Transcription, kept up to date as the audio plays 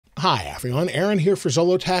Hi everyone, Aaron here for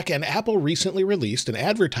Zollotech, and Apple recently released an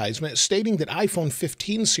advertisement stating that iPhone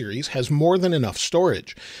 15 series has more than enough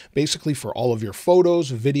storage, basically for all of your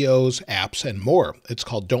photos, videos, apps, and more. It's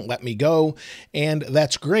called Don't Let Me Go, and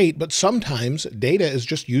that's great, but sometimes data is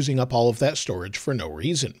just using up all of that storage for no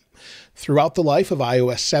reason. Throughout the life of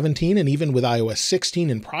iOS 17 and even with iOS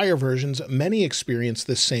 16 and prior versions, many experience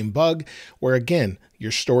this same bug where again,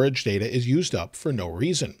 your storage data is used up for no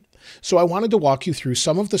reason. So I wanted to walk you through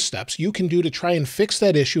some of the steps you can do to try and fix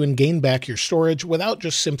that issue and gain back your storage without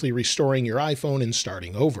just simply restoring your iPhone and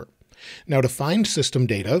starting over. Now, to find system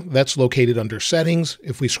data, that's located under Settings.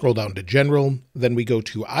 If we scroll down to General, then we go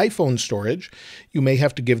to iPhone Storage. You may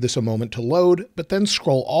have to give this a moment to load, but then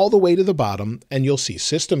scroll all the way to the bottom and you'll see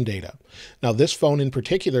System Data. Now, this phone in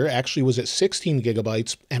particular actually was at 16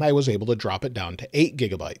 gigabytes, and I was able to drop it down to 8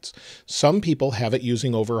 gigabytes. Some people have it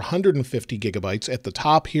using over 150 gigabytes at the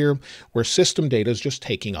top here, where system data is just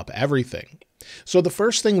taking up everything. So the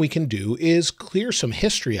first thing we can do is clear some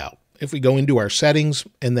history out. If we go into our settings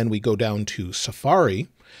and then we go down to Safari,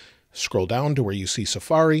 scroll down to where you see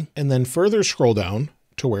Safari, and then further scroll down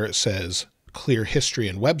to where it says Clear History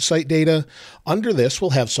and Website Data. Under this, we'll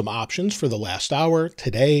have some options for the last hour,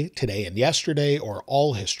 today and yesterday, or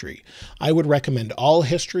all history. I would recommend all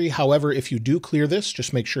history. However, if you do clear this,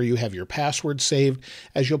 just make sure you have your password saved,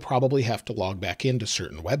 as you'll probably have to log back into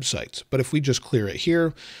certain websites. But if we just clear it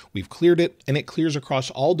here, we've cleared it, and it clears across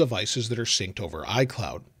all devices that are synced over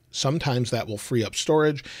iCloud. Sometimes that will free up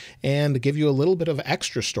storage and give you a little bit of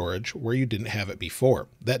extra storage where you didn't have it before.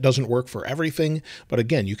 That doesn't work for everything, but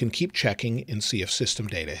again, you can keep checking and see if system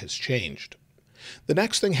data has changed. The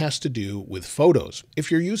next thing has to do with photos.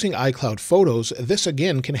 If you're using iCloud Photos, this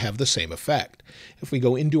again can have the same effect. If we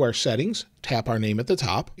go into our settings, tap our name at the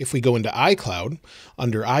top. If we go into iCloud,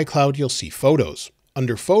 under iCloud, you'll see Photos.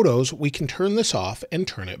 Under Photos, we can turn this off and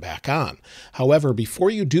turn it back on. However, before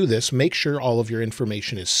you do this, make sure all of your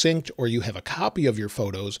information is synced or you have a copy of your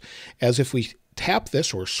photos, as if we tap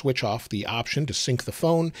this or switch off the option to sync the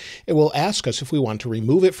phone, it will ask us if we want to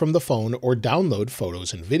remove it from the phone or download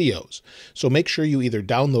photos and videos. So make sure you either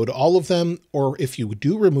download all of them, or if you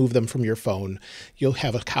do remove them from your phone, you'll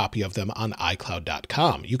have a copy of them on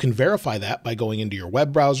iCloud.com. You can verify that by going into your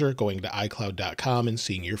web browser, going to iCloud.com and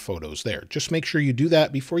seeing your photos there. Just make sure you do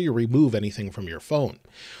that before you remove anything from your phone.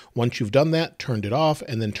 Once you've done that, turned it off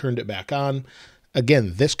and then turned it back on,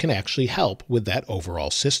 again, this can actually help with that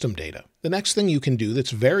overall system data. The next thing you can do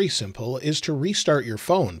that's very simple is to restart your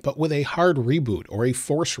phone, but with a hard reboot or a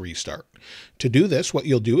force restart. To do this, what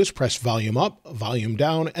you'll do is press volume up, volume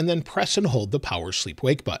down, and then press and hold the power sleep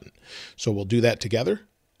wake button. So we'll do that together.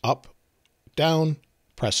 Up, down,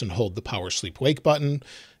 press and hold the power sleep wake button.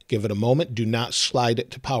 Give it a moment. Do not slide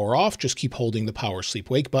it to power off. Just keep holding the power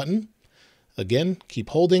sleep wake button. Again, keep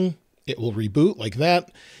holding. It will reboot like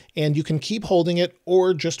that, and you can keep holding it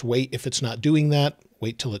or just wait. If it's not doing that,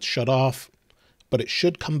 wait till it's shut off, but it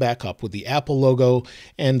should come back up with the Apple logo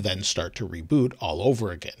and then start to reboot all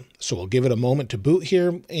over again. So we'll give it a moment to boot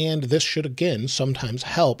here, and this should again sometimes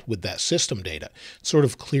help with that system data. It sort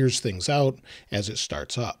of clears things out as it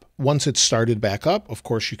starts up. Once it's started back up, of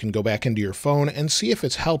course, you can go back into your phone and see if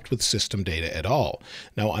it's helped with system data at all.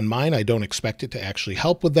 Now on mine, I don't expect it to actually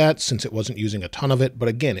help with that since it wasn't using a ton of it, but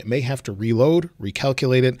again, it may have to reload,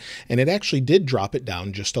 recalculate it, and it actually did drop it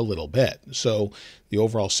down just a little bit. So the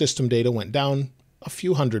overall system data went down a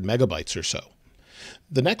few hundred megabytes or so.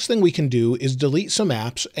 The next thing we can do is delete some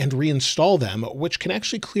apps and reinstall them, which can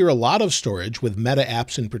actually clear a lot of storage with meta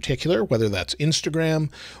apps in particular, whether that's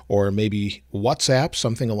Instagram or maybe WhatsApp,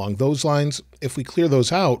 something along those lines. If we clear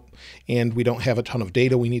those out and we don't have a ton of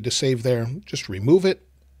data we need to save there, just remove it,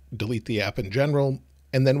 delete the app in general,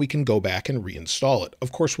 and then we can go back and reinstall it.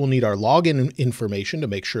 Of course, we'll need our login information to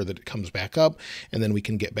make sure that it comes back up, and then we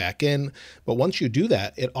can get back in. But once you do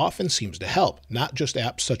that, it often seems to help. Not just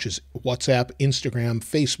apps such as WhatsApp, Instagram,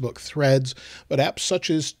 Facebook, Threads, but apps such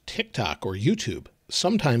as TikTok or YouTube.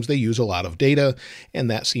 Sometimes they use a lot of data,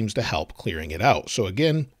 and that seems to help clearing it out. So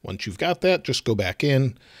again, once you've got that, just go back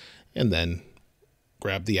in and then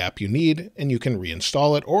grab the app you need, and you can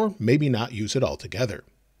reinstall it or maybe not use it altogether.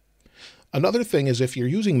 Another thing is if you're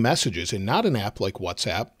using messages and not an app like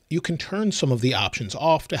WhatsApp, you can turn some of the options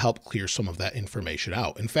off to help clear some of that information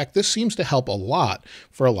out. In fact, this seems to help a lot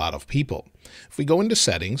for a lot of people. If we go into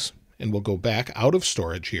settings and we'll go back out of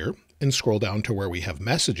storage here and scroll down to where we have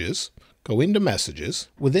messages, Go into Messages.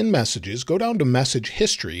 Within Messages, go down to Message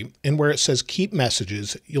History, and where it says Keep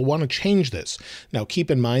Messages, you'll want to change this. Now,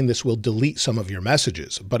 keep in mind this will delete some of your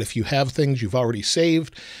messages, but if you have things you've already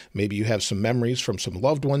saved, maybe you have some memories from some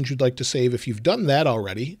loved ones you'd like to save, if you've done that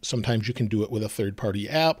already, sometimes you can do it with a third-party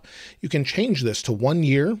app, you can change this to 1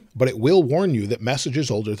 year, but it will warn you that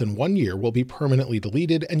messages older than 1 year will be permanently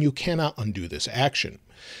deleted, and you cannot undo this action.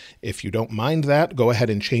 If you don't mind that, go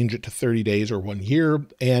ahead and change it to 30 days or 1 year,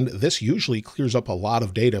 and this usually clears up a lot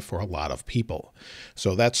of data for a lot of people.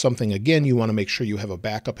 So that's something, again, you want to make sure you have a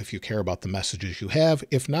backup if you care about the messages you have.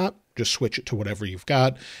 If not, just switch it to whatever you've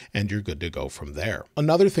got, and you're good to go from there.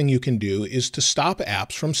 Another thing you can do is to stop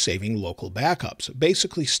apps from saving local backups.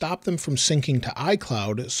 Basically, stop them from syncing to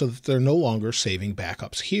iCloud so that they're no longer saving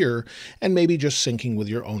backups here, and maybe just syncing with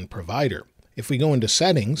your own provider. If we go into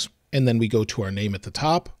Settings, and then we go to our name at the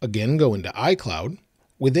top, again, go into iCloud.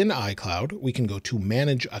 Within iCloud, we can go to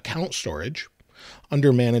Manage Account Storage.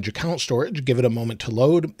 Under Manage Account Storage, give it a moment to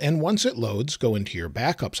load, and once it loads, go into your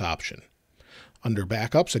Backups option. Under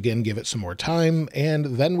Backups, again, give it some more time, and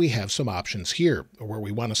then we have some options here where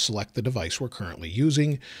we want to select the device we're currently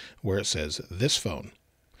using, where it says this phone.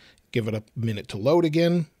 Give it a minute to load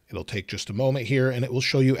again. It'll take just a moment here, and it will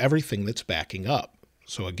show you everything that's backing up.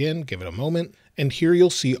 So again, give it a moment, and here you'll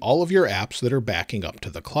see all of your apps that are backing up to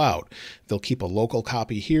the cloud. They'll keep a local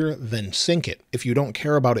copy here, then sync it. If you don't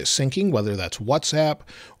care about it syncing, whether that's WhatsApp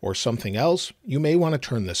or something else, you may want to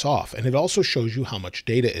turn this off. And it also shows you how much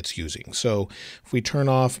data it's using. So if we turn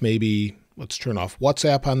off maybe, let's turn off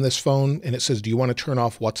WhatsApp on this phone, and it says, do you want to turn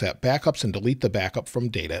off WhatsApp backups and delete the backup from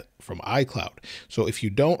data from iCloud? So if you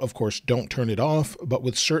don't, of course, don't turn it off, but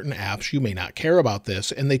with certain apps, you may not care about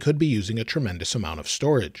this, and they could be using a tremendous amount of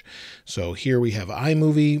storage. So here we have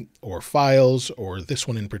iMovie or Files, or this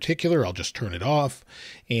one in particular, I'll just turn it off,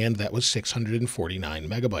 and that was 649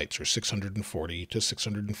 megabytes, or 640 to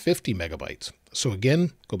 650 megabytes. So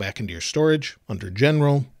again, go back into your storage, under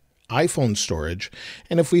General, iPhone storage,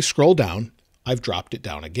 and if we scroll down, I've dropped it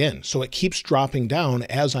down again. So it keeps dropping down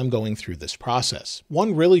as I'm going through this process.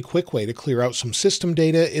 One really quick way to clear out some system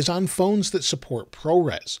data is on phones that support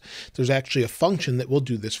ProRes. There's actually a function that will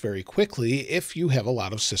do this very quickly if you have a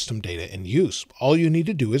lot of system data in use. All you need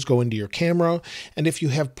to do is go into your camera, and if you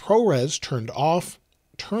have ProRes turned off,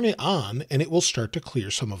 turn it on, and it will start to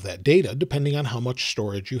clear some of that data depending on how much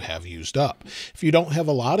storage you have used up. If you don't have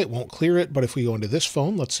a lot, it won't clear it, but if we go into this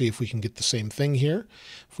phone, let's see if we can get the same thing here.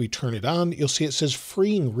 If we turn it on, you'll see it says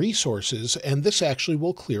freeing resources, and this actually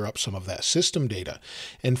will clear up some of that system data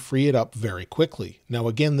and free it up very quickly. Now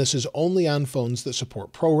again, this is only on phones that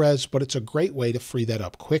support ProRes, but it's a great way to free that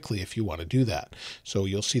up quickly if you want to do that. So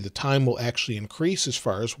you'll see the time will actually increase as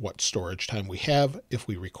far as what storage time we have if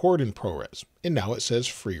we record in ProRes. And now it says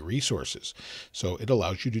free resources. So it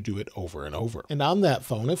allows you to do it over and over. And on that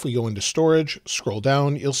phone, if we go into storage, scroll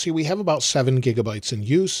down, you'll see we have about 7 gigabytes in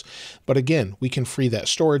use. But again, we can free that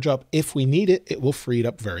storage up. If we need it, it will free it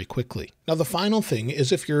up very quickly. Now, the final thing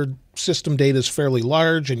is if your system data is fairly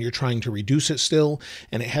large and you're trying to reduce it still,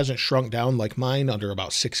 and it hasn't shrunk down like mine under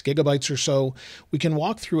about 6 gigabytes or so, we can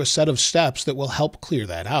walk through a set of steps that will help clear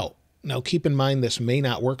that out. Now, keep in mind this may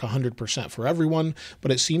not work 100% for everyone,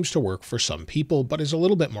 but it seems to work for some people, but is a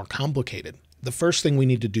little bit more complicated. The first thing we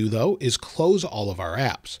need to do, though, is close all of our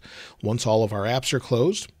apps. Once all of our apps are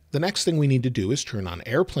closed, the next thing we need to do is turn on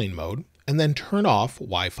airplane mode and then turn off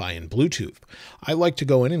Wi-Fi and Bluetooth. I like to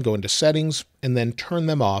go in and go into settings and then turn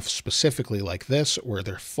them off specifically like this, where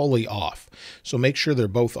they're fully off. So make sure they're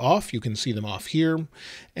both off. You can see them off here.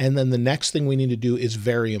 And then the next thing we need to do is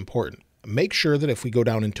very important. Make sure that if we go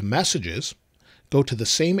down into messages, go to the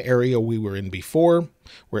same area we were in before,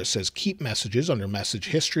 where it says keep messages under message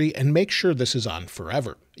history, and make sure this is on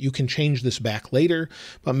forever. You can change this back later,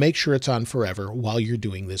 but make sure it's on forever while you're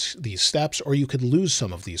doing these steps, or you could lose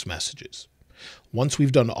some of these messages. Once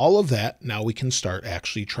we've done all of that, now we can start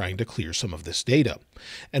actually trying to clear some of this data.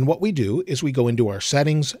 And what we do is we go into our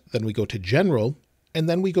settings, then we go to general, and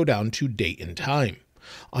then we go down to date and time.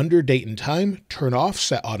 Under date and time, turn off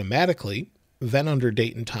set automatically. Then under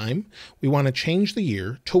date and time, we want to change the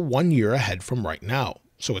year to 1 year ahead from right now.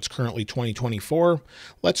 So it's currently 2024.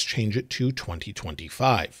 Let's change it to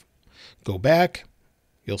 2025. Go back.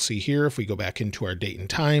 You'll see here, if we go back into our date and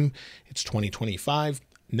time, it's 2025.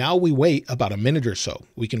 Now we wait about a minute or so.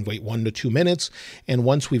 We can wait 1 to 2 minutes. And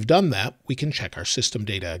once we've done that, we can check our system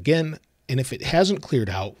data again. And if it hasn't cleared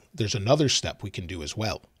out, there's another step we can do as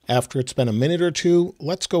well. After it's been a minute or two,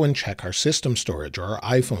 let's go and check our system storage or our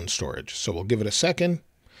iPhone storage. So we'll give it a second.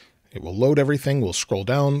 It will load everything. We'll scroll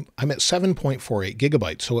down. I'm at 7.48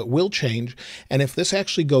 gigabytes, so it will change. And if this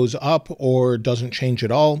actually goes up or doesn't change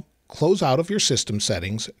at all, close out of your system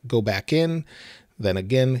settings, go back in, then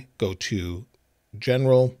again, go to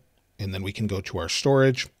General, and then we can go to our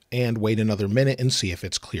storage and wait another minute and see if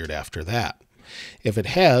it's cleared after that. If it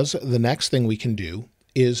has, the next thing we can do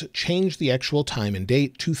is change the actual time and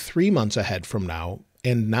date to 3 months ahead from now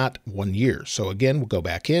and not 1 year. So again, we'll go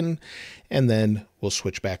back in and then we'll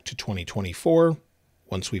switch back to 2024.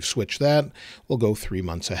 Once we've switched that, we'll go 3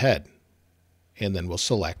 months ahead and then we'll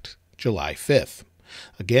select July 5th.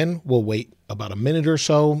 Again, we'll wait about a minute or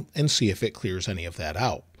so and see if it clears any of that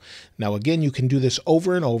out. Now, again, you can do this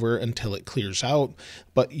over and over until it clears out,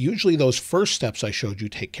 but usually those first steps I showed you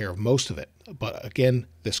take care of most of it. But again,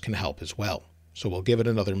 this can help as well. So we'll give it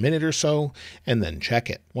another minute or so and then check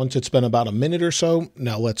it. Once it's been about a minute or so,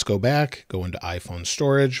 now let's go back, go into iPhone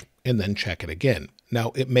storage, and then check it again.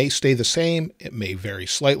 Now, it may stay the same. It may vary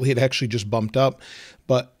slightly. It actually just bumped up.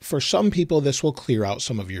 But for some people, this will clear out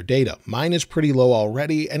some of your data. Mine is pretty low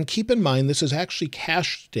already. And keep in mind, this is actually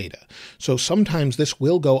cached data. So sometimes this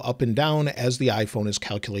will go up and down as the iPhone is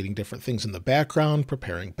calculating different things in the background,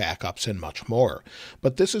 preparing backups, and much more.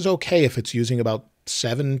 But this is okay if it's using about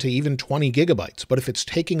 7 to even 20 gigabytes. But if it's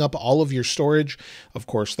taking up all of your storage, of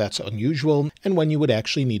course, that's unusual and when you would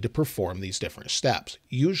actually need to perform these different steps.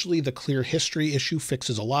 Usually the clear history issue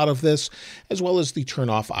fixes a lot of this, as well as the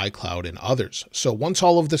turn off iCloud and others. So once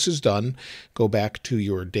all of this is done, go back to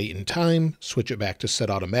your date and time, switch it back to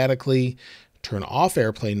set automatically, turn off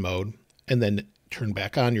airplane mode, and then turn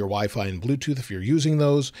back on your Wi-Fi and Bluetooth if you're using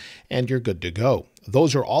those, and you're good to go.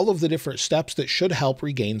 Those are all of the different steps that should help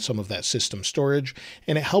regain some of that system storage,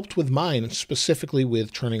 and it helped with mine, specifically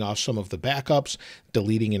with turning off some of the backups,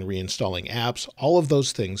 deleting and reinstalling apps. All of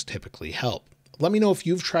those things typically help. Let me know if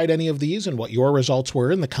you've tried any of these and what your results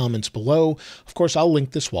were in the comments below. Of course, I'll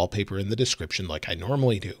link this wallpaper in the description like I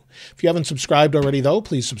normally do. If you haven't subscribed already, though,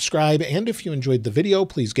 please subscribe. And if you enjoyed the video,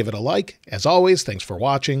 please give it a like. As always, thanks for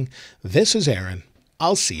watching. This is Aaron.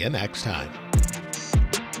 I'll see you next time.